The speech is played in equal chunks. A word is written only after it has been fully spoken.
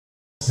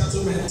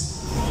settlement.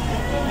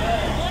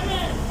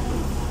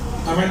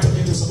 Am I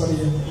talking to somebody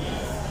here?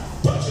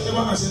 Touch your neighbor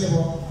and say,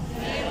 neighbor,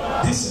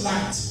 this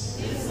night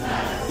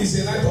is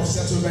a night of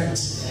settlement.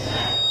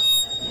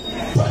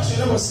 Touch your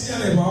neighbor,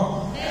 say, neighbor,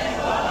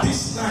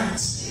 this night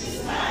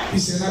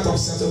is a night of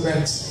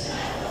settlement.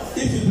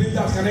 If you believe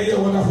that, can I hear a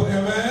wonderful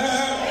amen?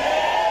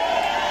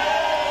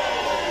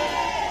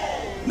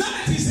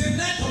 Night is a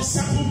night of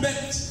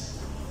settlement.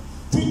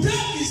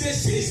 Today is a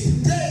 6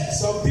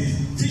 days of this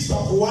feast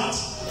of what?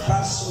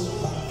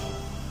 Passover.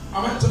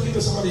 Am I talking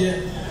to somebody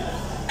here?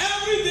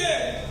 Every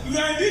day you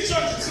are in this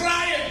church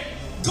crying,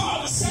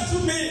 God is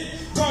settle me,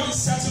 God is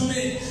settle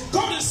me,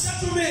 God is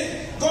settle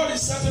me, God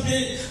is settle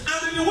me.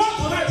 And in the word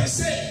tonight he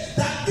said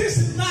that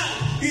this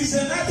night is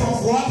a night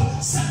of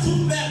what?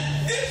 Settlement.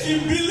 If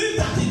you believe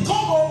that the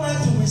God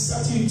Almighty will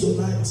settle you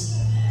tonight.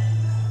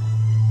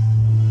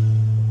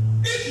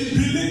 If you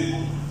believe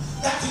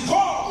that the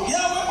God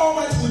Yahweh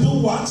Almighty will do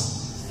what?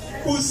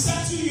 Will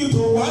settle you to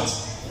what?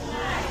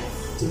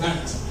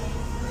 Tonight.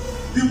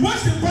 The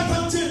most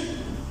important thing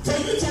for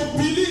you to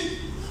believe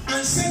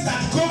and say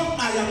that God,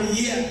 I am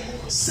here.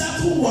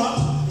 Settle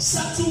what?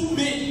 Settle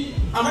me.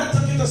 Am I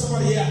talking to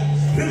somebody here?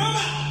 Remember,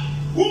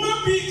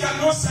 human being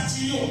cannot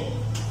settle you.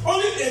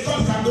 Only a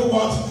God can do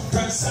what?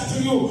 Can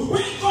settle you.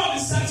 When God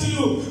is settling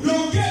you,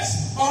 your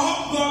case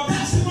or your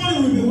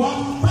testimony will be what?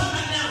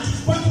 Permanent.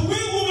 But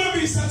when human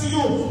being settle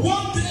you,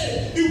 one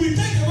day it will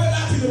take away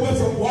that thing away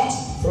from what?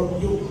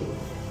 From you.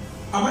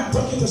 Am I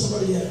talking to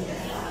somebody here?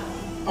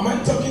 Am I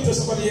talking to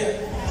somebody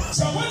here?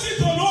 So I want you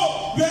to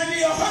know you are in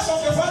your house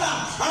of the Father.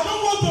 I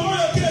don't want to know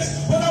your case,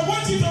 but I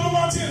want you to know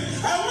one thing.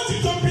 I want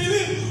you to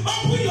believe.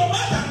 Open your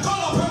mouth and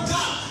call upon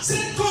God.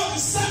 Say, God,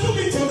 settle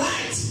me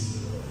tonight.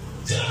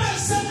 David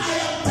said, I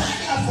am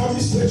tired for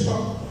this situation.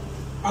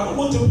 I don't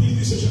want to be in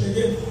this situation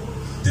again.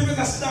 David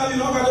has said, that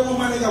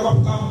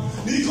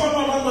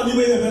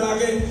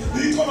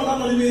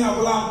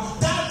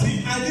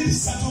thing I need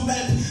is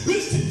settlement.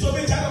 Listen to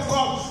me, child of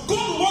God.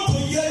 God wants to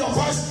hear your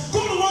voice.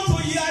 God wants to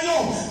hear you.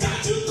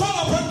 Can't you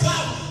call upon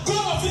God?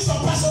 God of his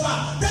personal.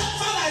 That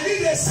Father, I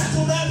need a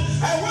settlement.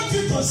 I want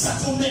you to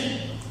settle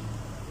me.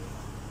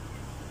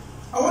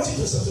 I want you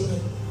to settle me.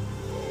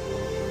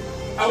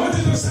 I want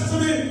you to settle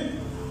me.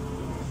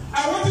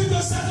 I want you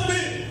to settle me.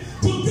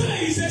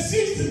 Today is the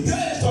 6th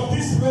day of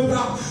this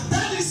program.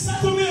 That is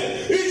settle me.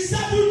 He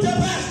settled the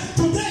best.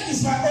 Today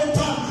is my own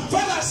turn.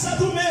 Father,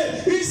 settle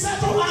me. He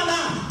settled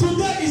Anna.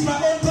 Today is my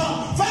own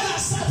turn. Father,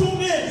 settle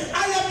me.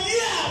 I am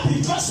here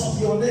because of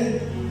your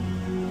name.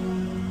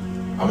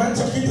 Am I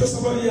talking to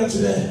somebody here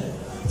today?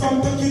 If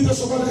I'm talking to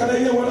somebody, can I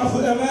hear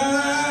wonderful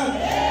amen?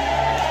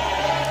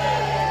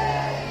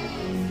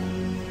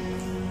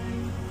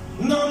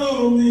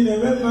 No, me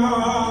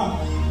never.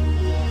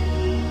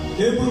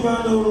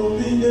 Everybody will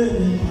be there.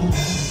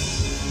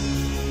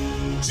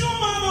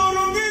 Chumano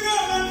Romina,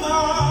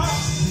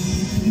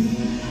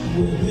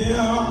 we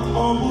are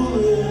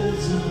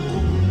always.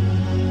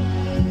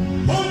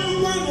 Only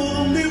one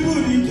will be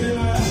good.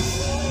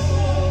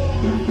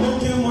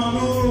 Okay, one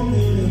will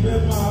be the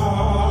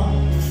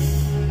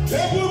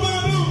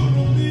everybody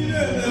will be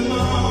there.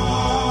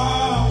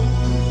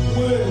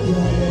 Where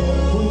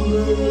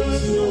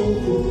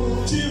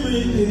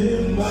Jimmy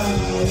in my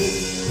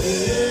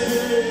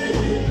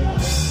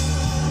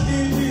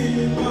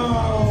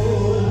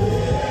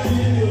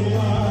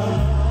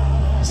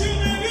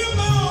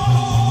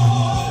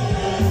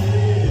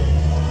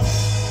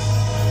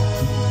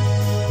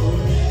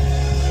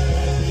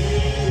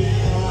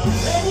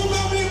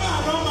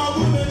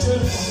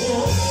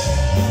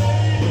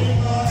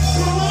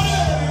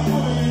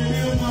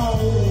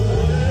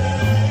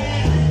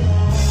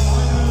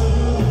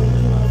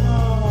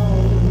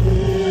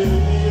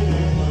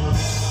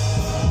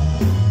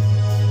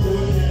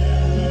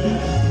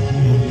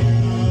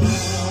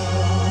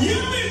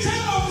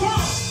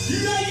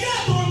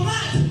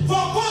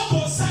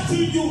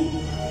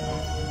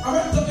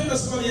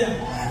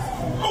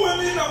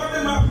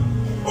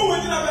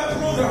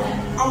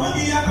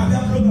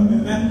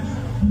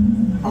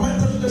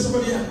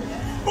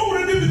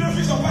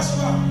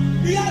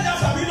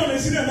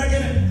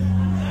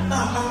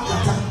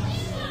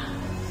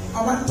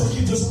Am I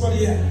talking to somebody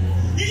here?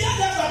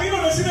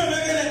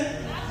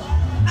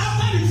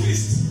 After the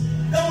feast,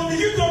 they will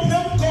begin to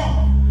blame God.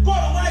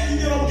 God, why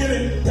did you not get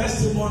it?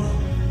 Testimony.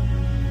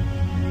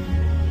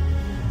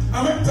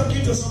 Am I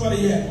talking to somebody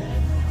here?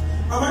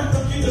 Am I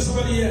talking to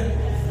somebody here?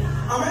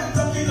 Am I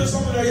talking to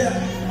somebody here?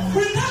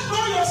 Without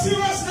know your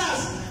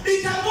seriousness,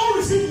 it cannot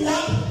receive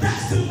one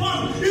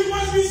testimony. It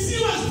must be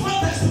serious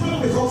before testimony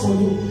will come for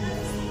you.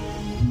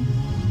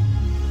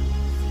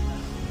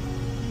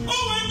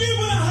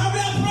 People have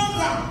their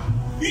program.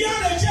 He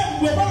had a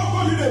check. We're going to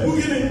call you the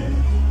beginning.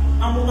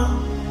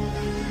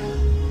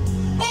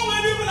 Oh,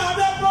 when people have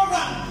their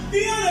program,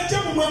 he had a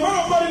check. We're going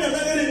to call you the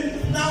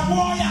beginning. Now,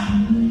 warrior.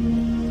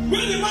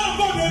 When the man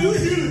of God will do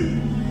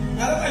healing,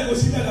 I don't like to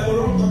see that I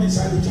will not come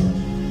inside the church.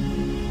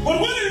 But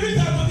when you read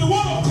that the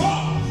word of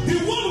God, the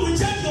word will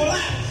change your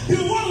life.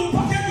 The word will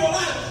package your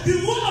life. The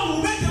word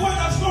will make the way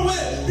that's no way.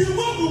 The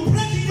word will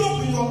break you.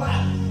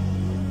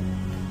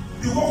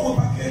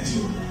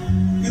 you.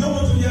 You don't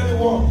want to hear the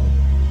word,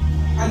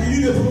 and you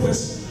need a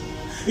prophecy.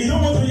 You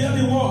don't want to hear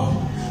the word,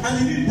 and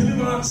you need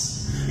deliverance.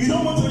 You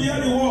don't want to hear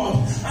the word,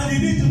 and you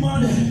need the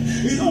money.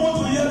 You don't want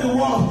to hear the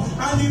word,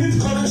 and you need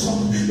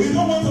connection. You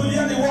don't want to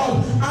hear the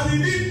word, and you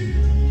need.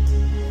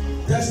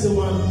 That's the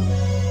one.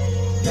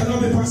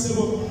 Cannot be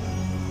possible.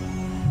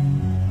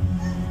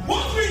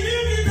 What we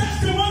give you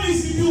testimony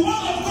is the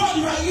word of God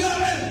you are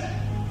hearing.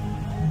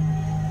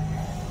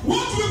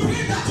 What we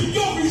bring that to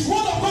you is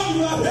word of God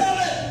you are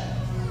hearing.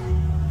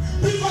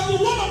 Because the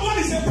word of God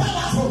is a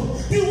powerful.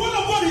 The word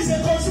of God is a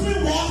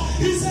consuming word.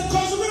 It's a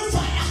consuming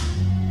fire.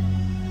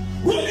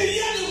 When you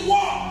hear the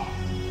word,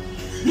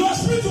 your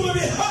spirit will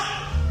be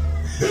hot.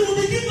 It will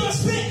begin to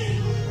speak.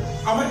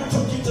 Am I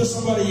talking to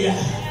somebody here?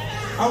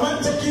 Am I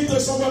talking to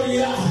somebody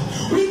here?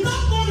 We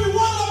don't know the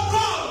word of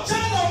God,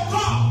 child of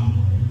God.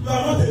 You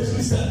are not a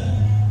Christian.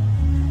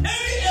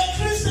 Any a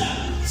Christian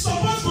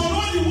supposed to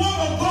know the word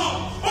of God.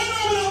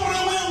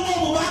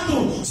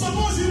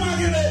 Suppose you are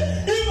going to,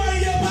 if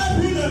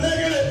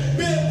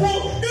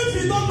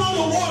you don't know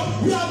the word,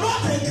 you are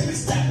not a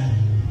Christian.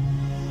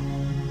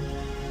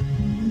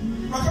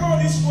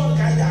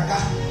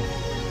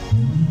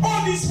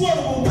 All this word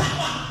will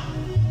power.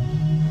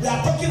 We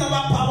are talking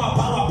about power,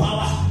 power,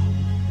 power.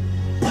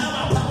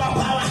 Power, power,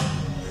 power.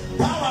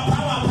 Power,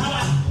 power,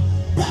 power.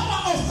 Power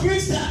of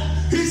Christian.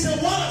 He's a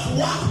word of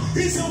what?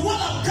 He's a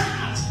word of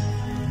God.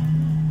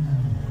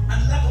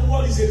 And that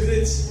word is a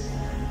great.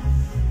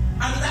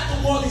 And that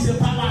word is a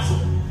powerful.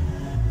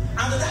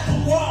 And that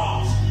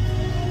word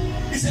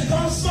is a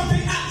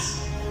consulting act.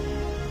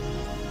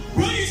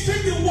 When you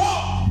speak the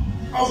word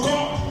of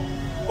God,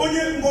 when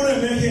you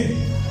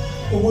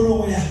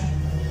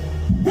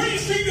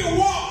speak the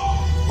word,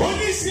 when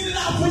you see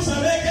that person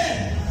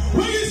again,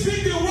 when you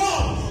speak the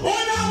word,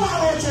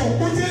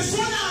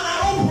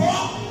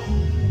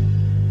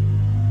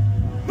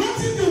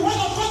 nothing the word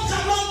of God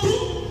cannot do.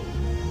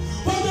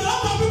 But the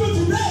lot of people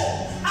today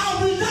are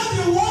without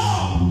the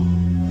word,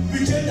 we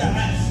change their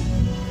life.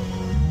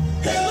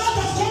 A lot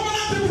of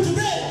common people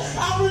today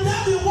are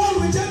without the word,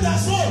 we change their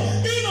soul.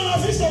 In on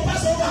a feast of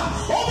Passover,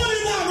 open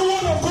it down the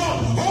word of God,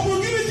 or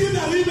we'll give it to you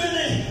that live in it.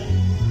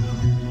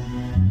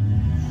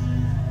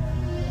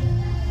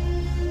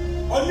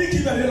 Only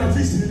give a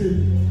feast in it.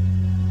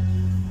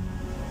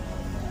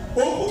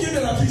 Or give a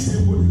feast in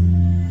it.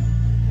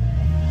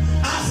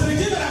 As they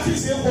give a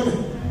feast in it.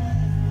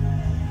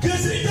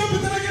 Because he don't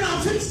put it again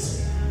feast.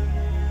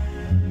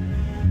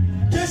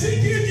 Because he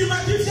give you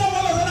my gift, you have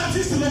a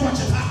feast to know what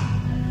you have.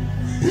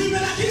 You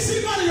better kiss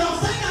him on your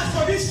fingers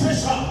for this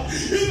treasure.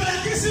 You better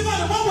kiss him on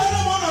the one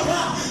where one of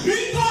her. We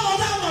call on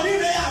that money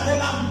they have the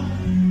lamb.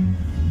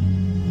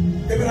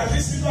 You better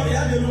kiss him on the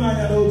other one I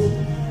know.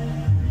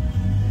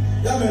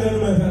 Ya mere no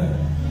me.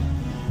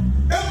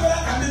 Ekwela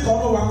ka ndị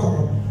kọrọ ụwa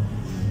kọrọ.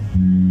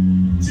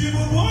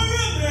 Chibubu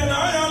onye mere na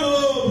ya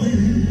n'obi.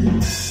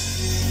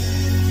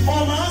 Ọ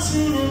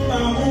masịrị na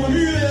mụ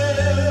niile.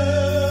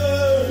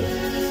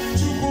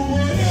 Chibubu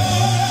onye mere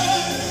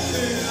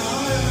na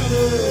ya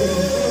n'obi.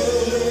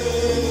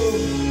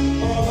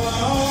 Ọ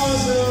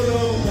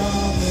masịrị na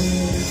mụ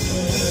niile.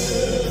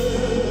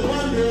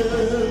 Nwanne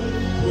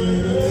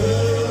were.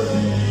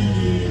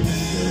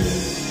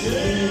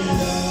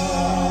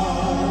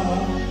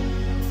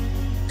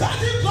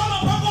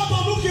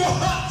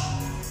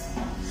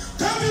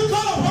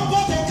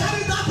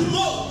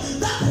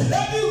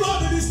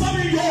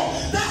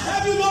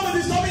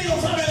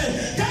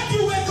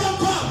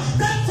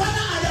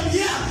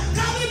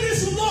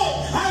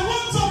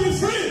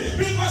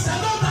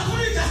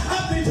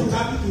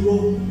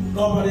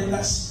 Nobody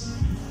else.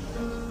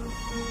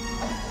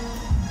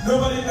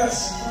 Nobody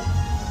else.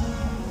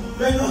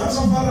 May your house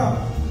of Father.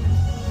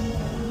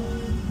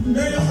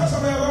 May your house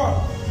of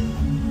God.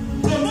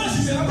 Tonight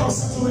is a lot of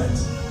settlement.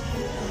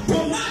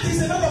 Tonight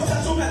is a lot of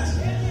settlement.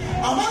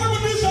 I'm not going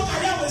to do so. I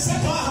will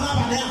settle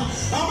Anabania.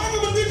 I'm not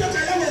going to do so. I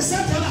will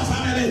settle our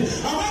family.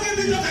 I'm not going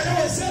to do so. I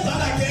will settle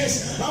our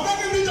case. I'm not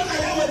going to do so. I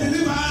will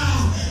deliver.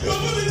 You're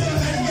going to do so. I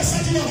will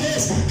settle your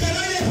case. Can I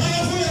get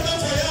powerful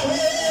enough for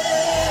Yahweh?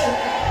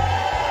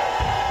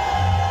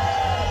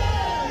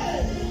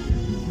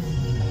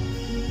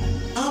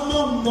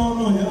 No,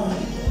 ya.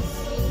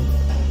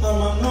 No,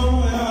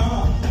 ya.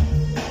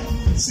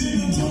 See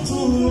you to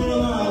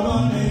la ya.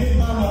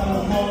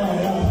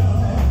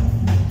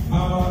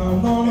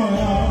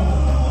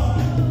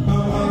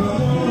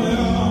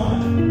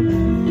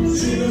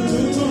 See you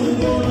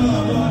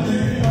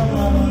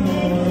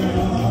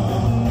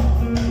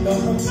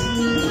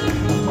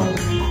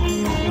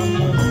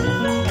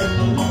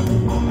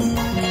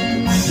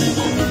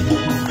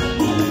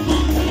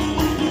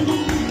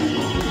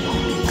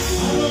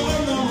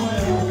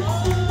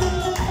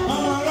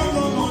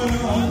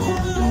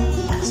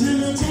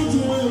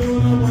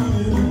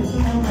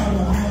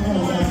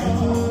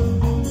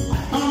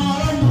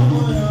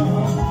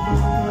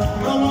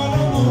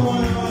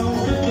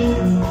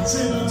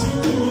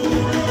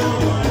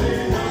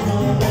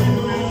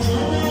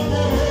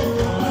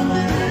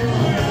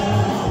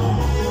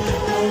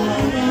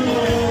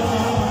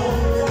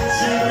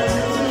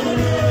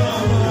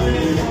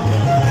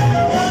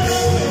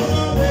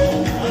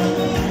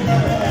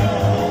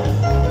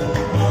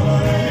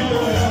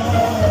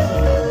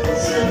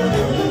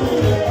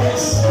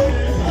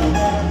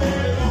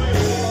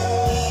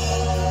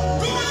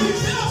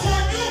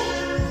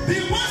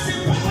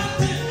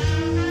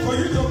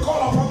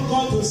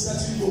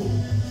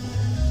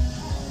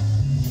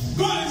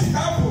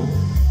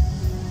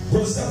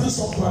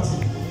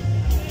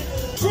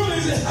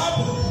is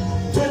able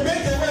to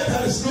make a way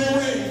there is no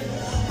way.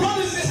 God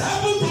is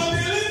able to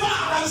deliver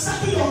and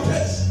settle your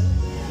case.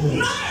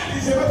 Now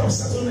is a way of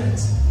settlement.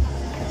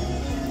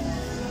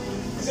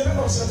 It's a way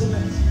of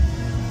settlement.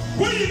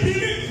 When you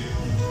believe,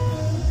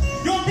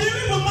 your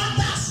belief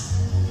matters.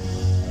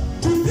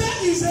 Today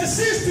is the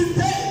 60th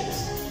day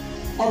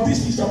of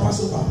this Easter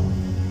Passover.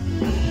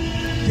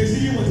 Can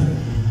you with it?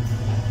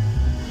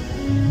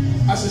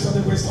 Ask yourself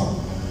the question.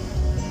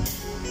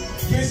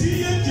 Can you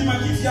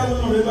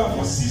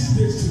for 6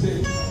 days today?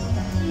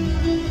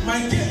 My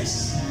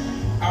case,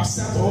 I've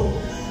settled.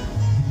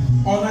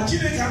 On a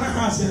chile can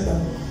I settle?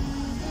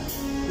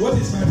 What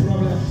is my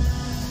problem?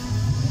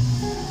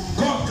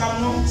 God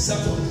cannot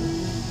settle.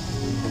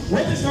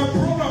 What is my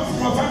problem for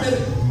my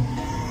family?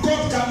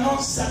 God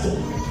cannot settle.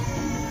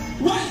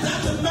 Why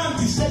that the man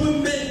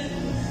disturbing me?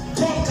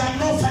 God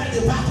cannot fight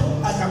the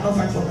battle. I cannot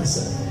fight for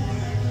myself.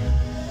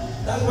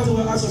 That's what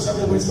we ask yourself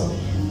the wisdom.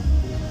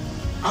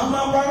 I'm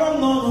a problem,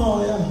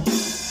 no, yeah.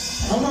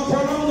 I'm a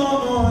problem,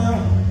 no, yeah.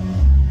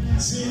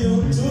 See you, I'm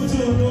a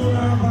problem, no,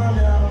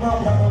 yeah. I'm a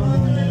problem,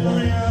 no,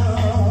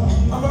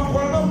 yeah. I'm a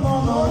problem,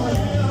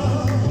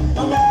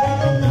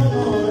 no,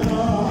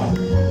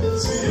 yeah.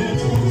 See you,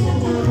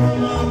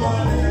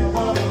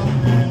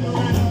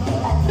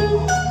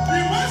 the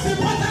most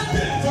important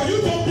thing for you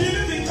to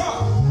believe in God.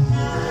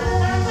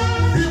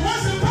 The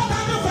most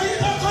important thing for you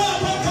to call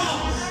upon God.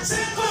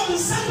 Say, God will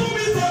settle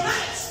me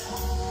tonight.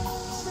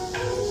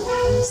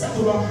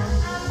 Settle up.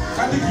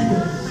 Can you keep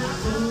it?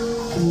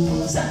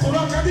 Settle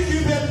up. Can you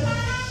keep it?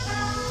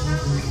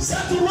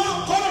 Settle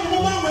up. Call on the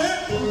way.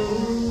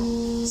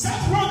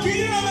 Settle up. Can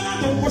you have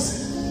another person?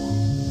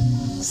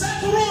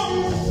 Settle up.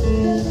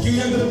 Can you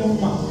have another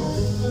woman?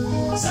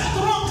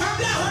 Settle up. Can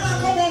you have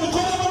another one?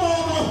 Call on the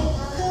woman.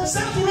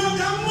 Settle up. Can you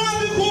have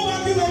another woman?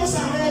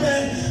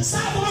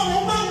 Settle up.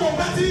 Woman.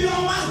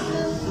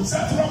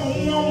 Settle up.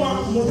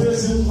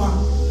 Woman.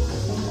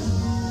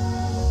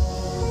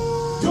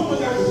 Don't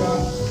look at that.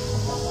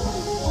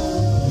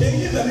 Can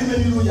you that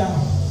even you are?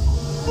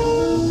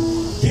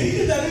 Can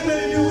you that even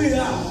you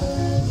are?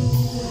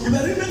 If I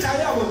didn't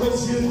carry out what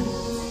you,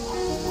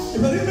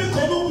 if I didn't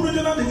come up with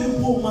another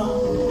woman,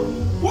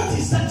 what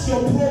is that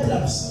your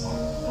problems?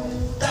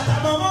 That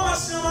I'm a mama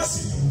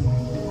see.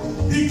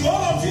 The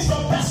God of his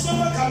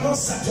personal cannot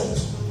settle.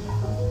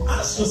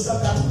 Ask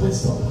yourself that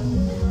question.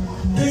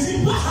 Is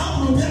it what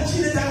happened that she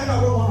didn't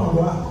have a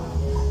woman?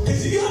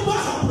 Is it what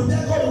happened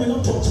that God will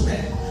not talk to me?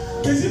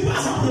 Is it what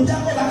happened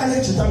that God I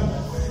let you down?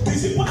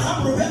 Is it what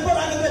happened that God I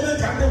let you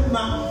down?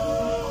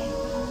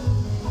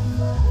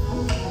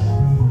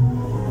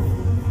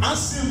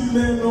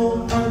 Asimeno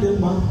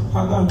adema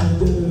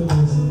agamede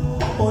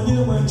onye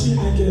nwe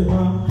Chineke ma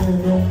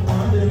eno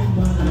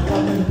adema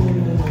agamede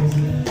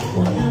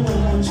onye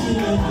nwe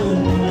Chineke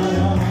ma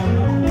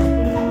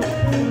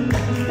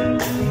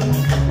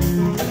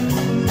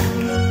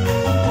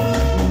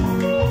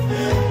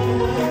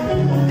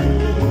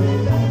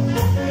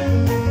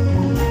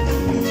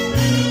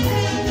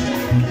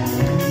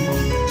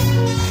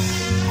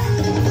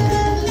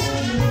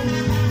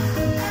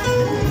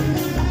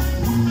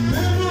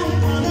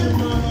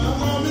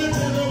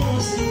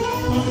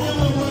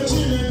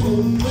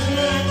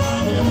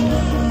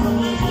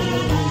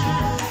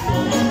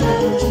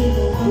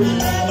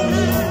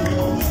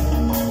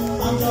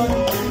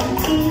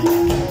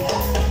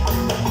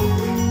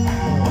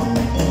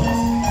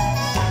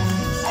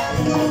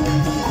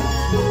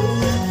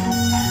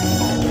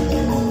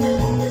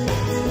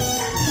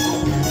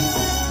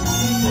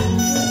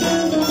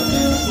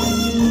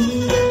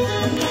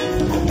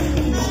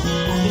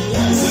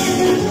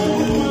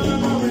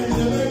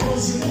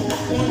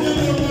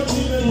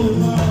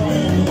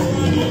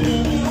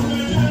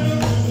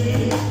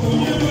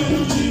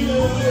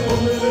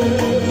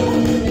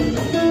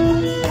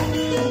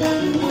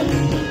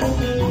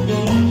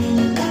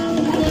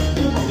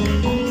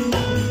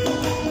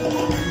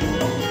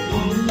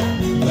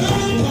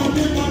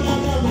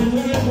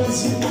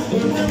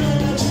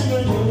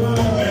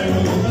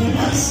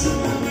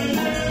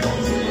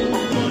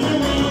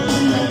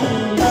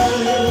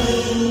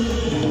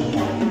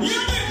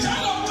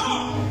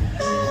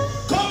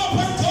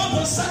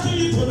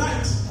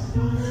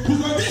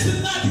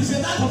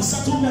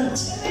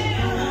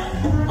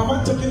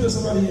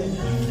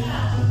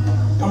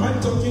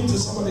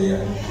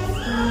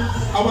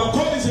Our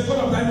God is a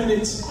God of 9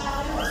 minutes.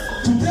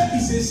 Today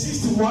is a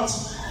 60 what?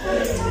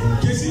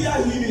 Kesiya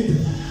healing.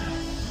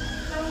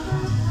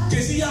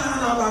 Kesiya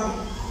Hanaban.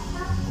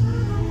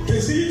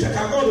 Kesiya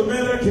Chicago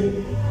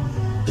American.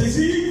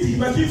 Kesiya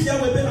Timothy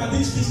Weber at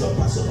this feast of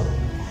Passover.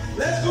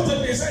 Let's go to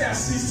Isaiah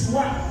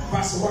 61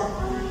 verse 1.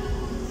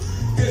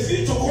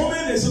 Kesiya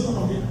Chokomen is on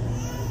again.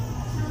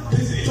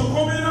 Kesiya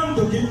Chokomen on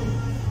again.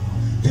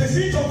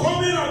 Kesiya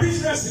Chokomen on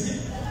business again.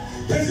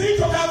 Kesiya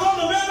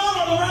Chokomen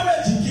on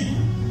marriage again.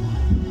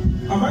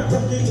 Am I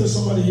talking to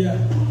somebody here?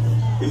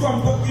 If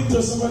I'm talking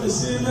to somebody,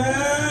 say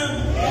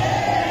amen.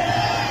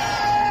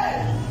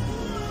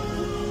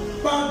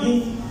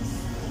 Bagi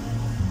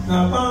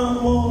na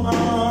bamo na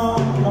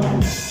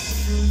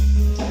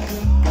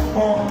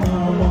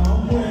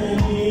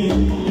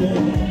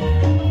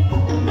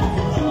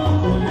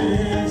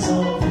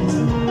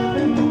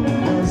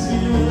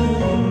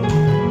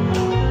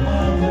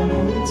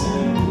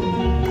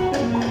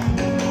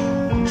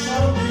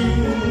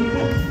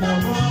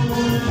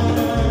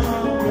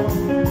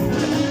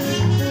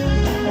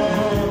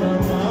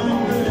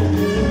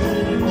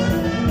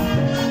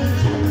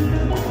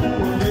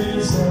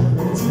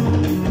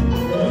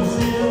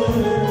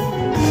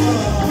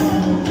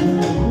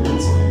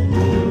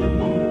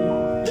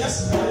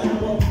Yes.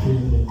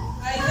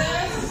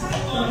 Isaiah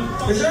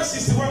 61. Isaiah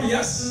 61,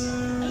 yes. The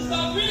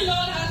sovereign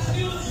Lord has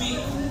filled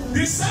me.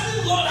 The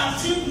sovereign Lord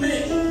has filled me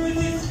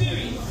With His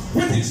Spirit.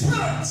 with His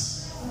Spirit.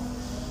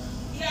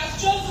 He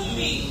has chosen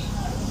me.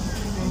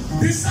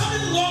 The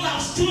sovereign Lord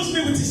has chosen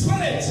me with His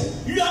Spirit.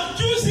 You have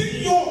chosen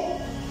you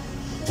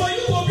for you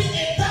to be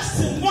a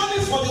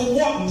testimony for the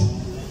world.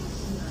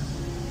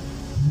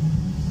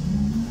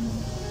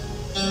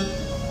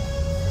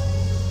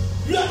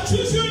 You have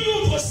chosen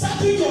you to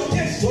settle your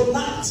case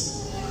tonight.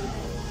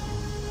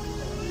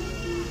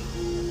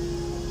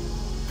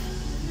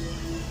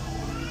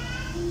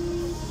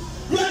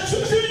 We are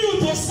choosing you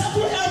to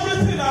settle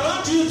everything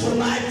around you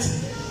tonight.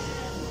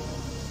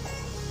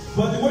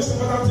 But the most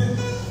important thing,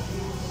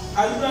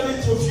 are you ready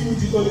to feel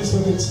with the Holy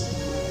Spirit?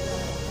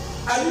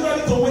 Are you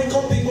ready to wake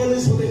up the Holy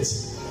Spirit?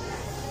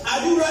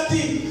 Are you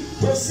ready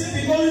to say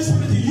the Holy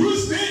Spirit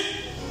use me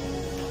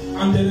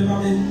and deliver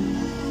me?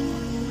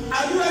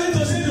 Are you ready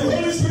to say the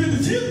Holy Spirit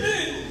fill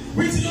me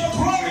with your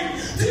glory,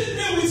 fill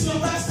me with your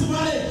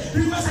testimony,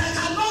 because I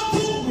cannot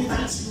do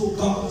without you,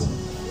 God.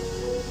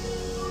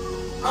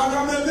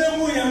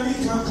 Agamebemu ya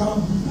mikaka.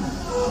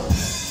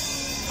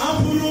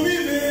 Apolomi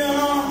me no.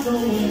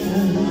 Apolomi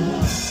me no.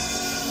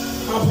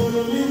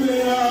 Apolomi me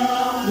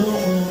no.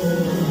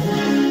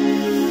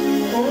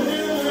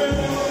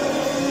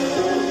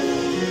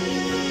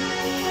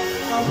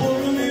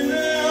 Apolomi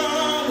me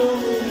no.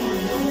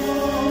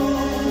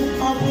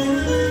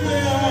 Apolomi me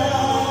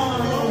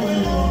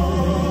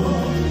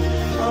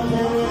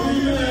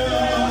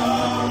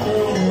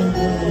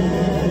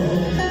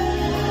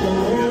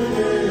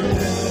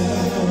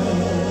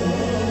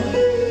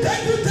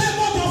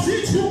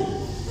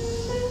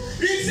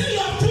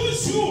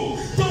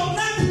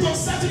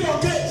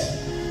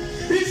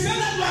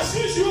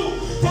you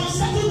to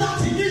settle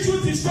that issue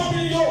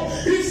disturbing you.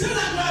 He said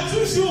that we are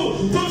choose you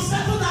to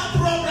settle that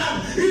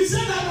problem. He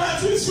said that we are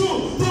choose you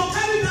to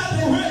carry that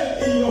away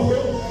in your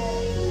home.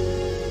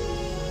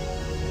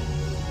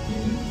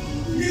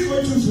 He go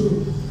choose you.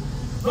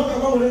 No matter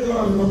what they go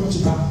and no much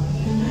time.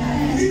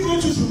 He go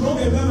choose you. No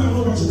matter what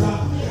no much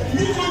time.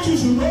 He go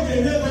choose you. No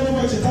matter what no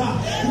much time.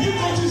 He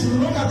go choose you.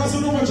 No matter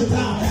what no much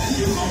time. He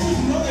go choose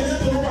you. No matter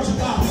what no much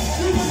time.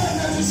 He go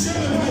choose you.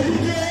 No matter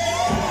what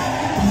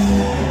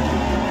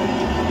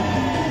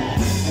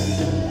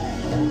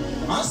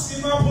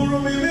Asima puru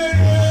mi me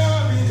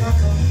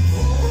mikaka.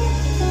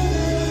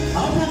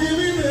 Apu mi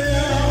me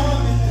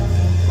mikaka.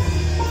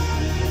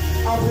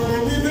 Apu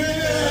mi me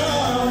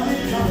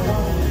mikaka.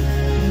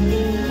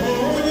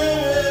 Oh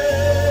yeah.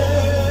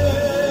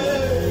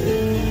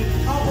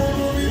 Apu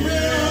mi me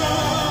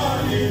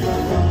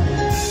mikaka.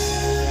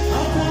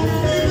 Apu mi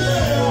me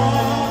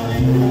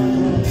mikaka.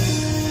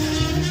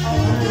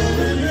 Apu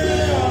mi me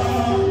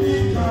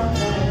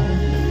mikaka.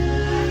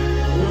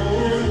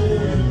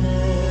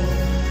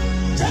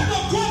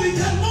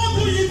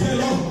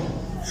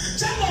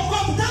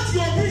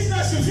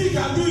 He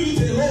can do it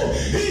alone.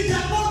 He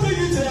cannot do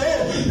it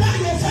alone. Now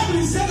your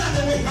family said that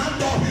they will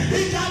handle.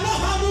 He cannot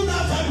handle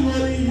that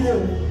family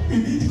alone. You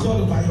need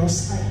God by your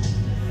side.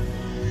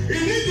 You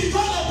need the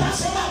God of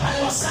Passover by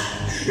your side.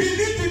 You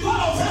need the God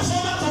of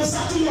Passover to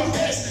settle your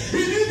case.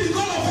 You need the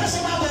God of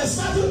Passover to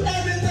settle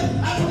everything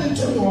happening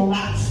to your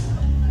life.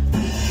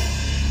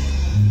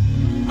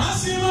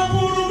 Asima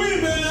puru mi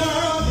me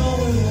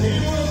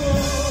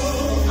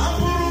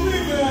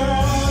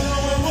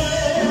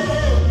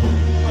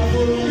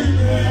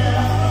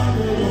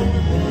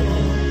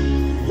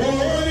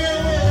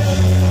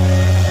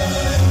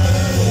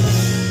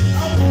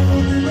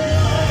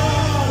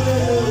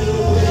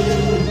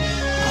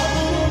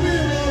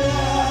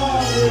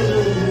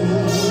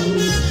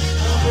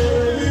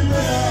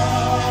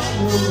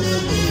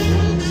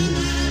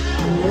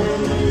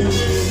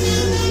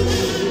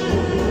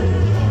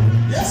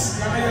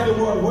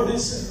What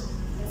is it?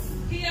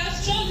 He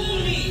has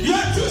chosen me. You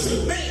have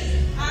chosen me.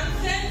 And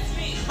sent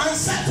me. And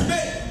sent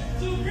me.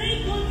 To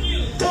bring good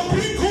news. To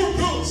bring good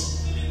news.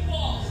 To the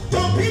poor. To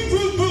bring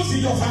good news in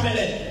your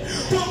family.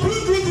 To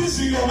bring good news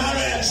in your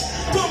marriage.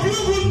 To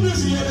bring good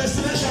news in your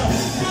destination.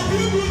 To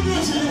bring good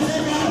news in your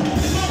favor.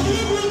 To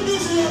bring good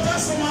news in your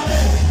testimony.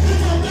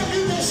 If I'm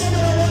talking to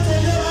someone, I want to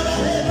hear other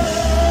people.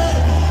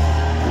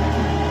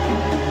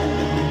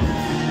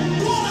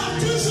 God has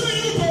chosen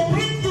you to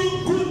bring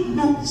good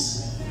news.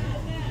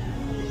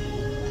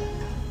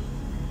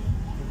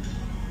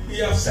 He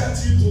has sent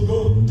you to go.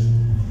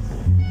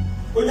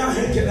 Onya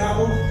hekere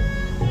abo.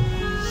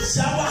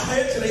 Sawa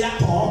hekere ya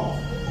to.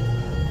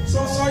 So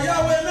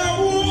Yahweh na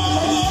wo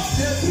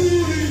de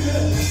puri.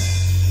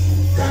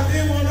 Kade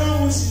mo na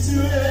wo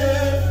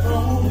sitire.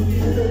 Omo ni.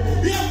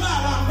 Ya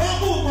mara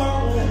omo ma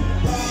wo.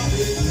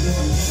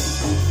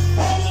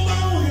 Omo ma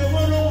wo ye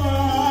mo no wa.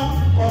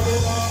 Omo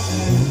ma wo.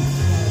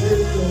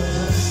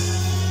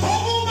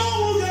 Omo ma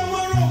wo ye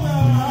mo no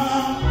wa.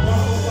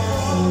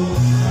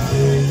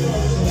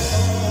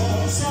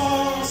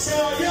 So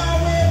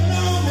Yahweh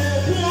na me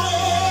wo.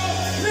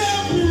 Ne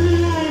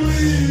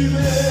puri.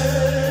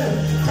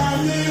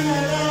 Kade mo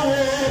na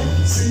wo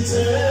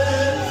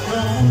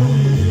sitire.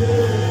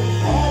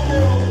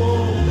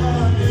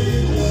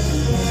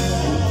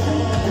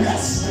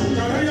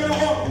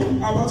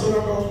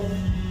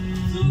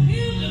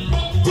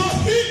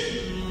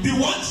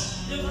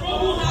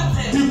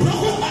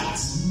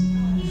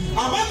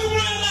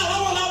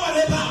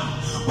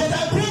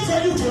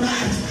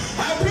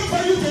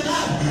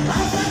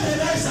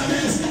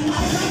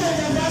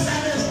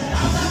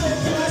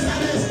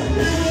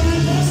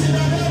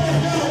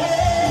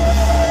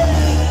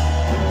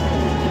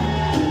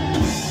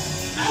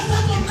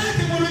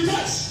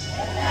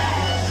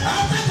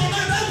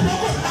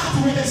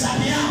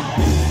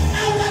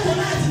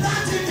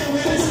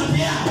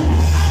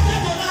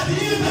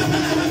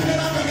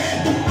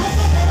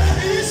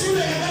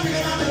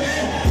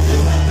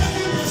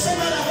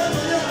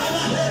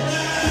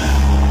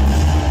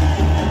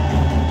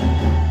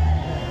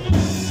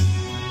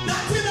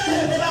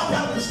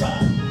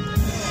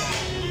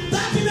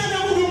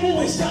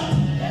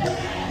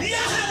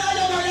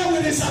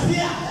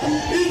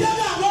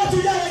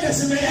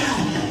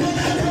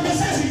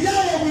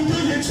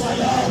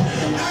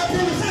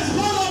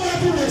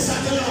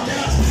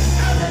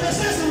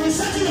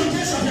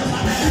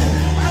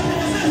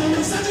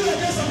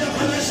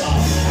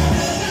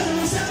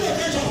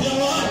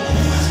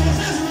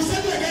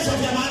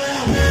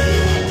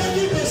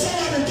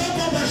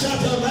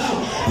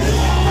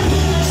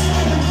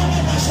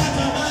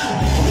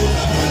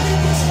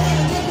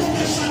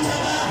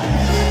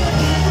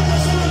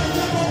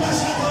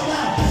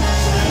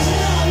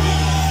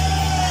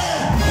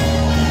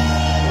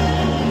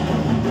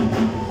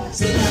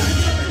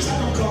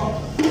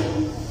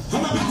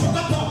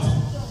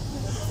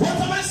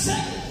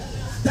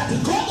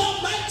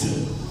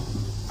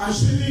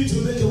 you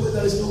to make a way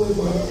there is no way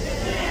for her.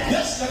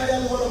 Yes, can I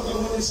hear the word of God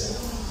when he said?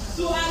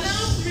 To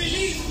announce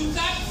release to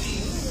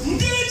captives. I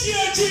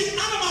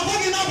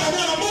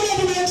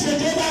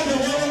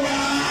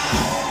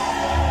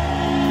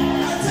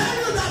tell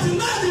you that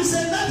man is a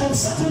net of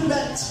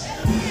settlement.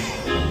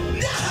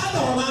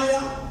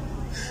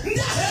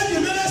 The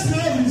ministry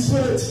of his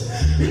spirit,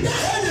 the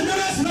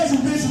ministry of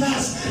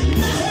business,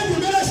 the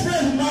ministry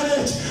of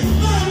marriage.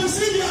 Now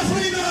receive your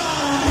freedom.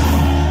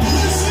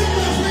 Receive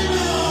your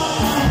freedom.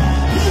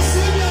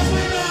 Receive your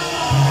freedom.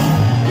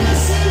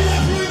 Receive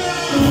your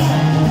freedom.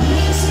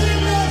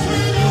 Receive your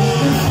freedom.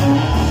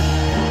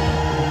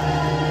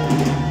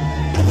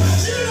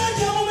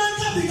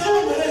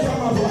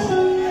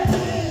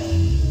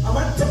 Am I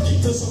talking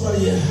to somebody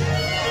here?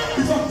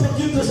 If I'm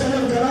talking to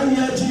somebody, can I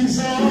hear Jesus?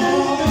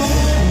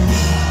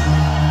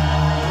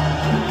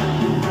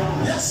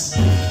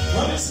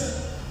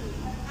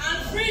 And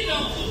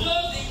freedom to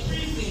those in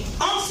prison.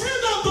 And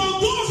freedom to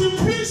those in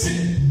prison.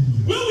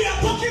 When we are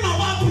talking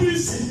about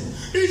prison,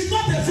 it's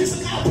not a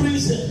physical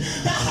prison.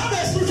 They have a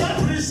spiritual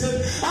prison.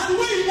 And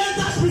when you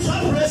enter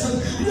spiritual prison,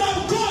 you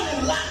have gone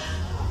in life.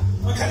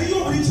 Can you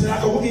reach that?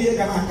 I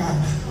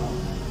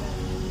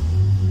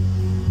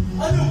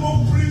don't know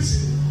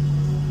prison.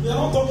 We are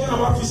not talking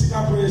about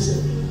physical prison.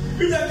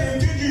 If they can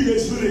give you the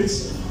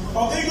experience,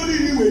 or they go to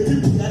you with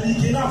people and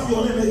you cannot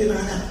feel them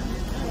again.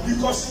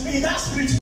 Because in that spirit,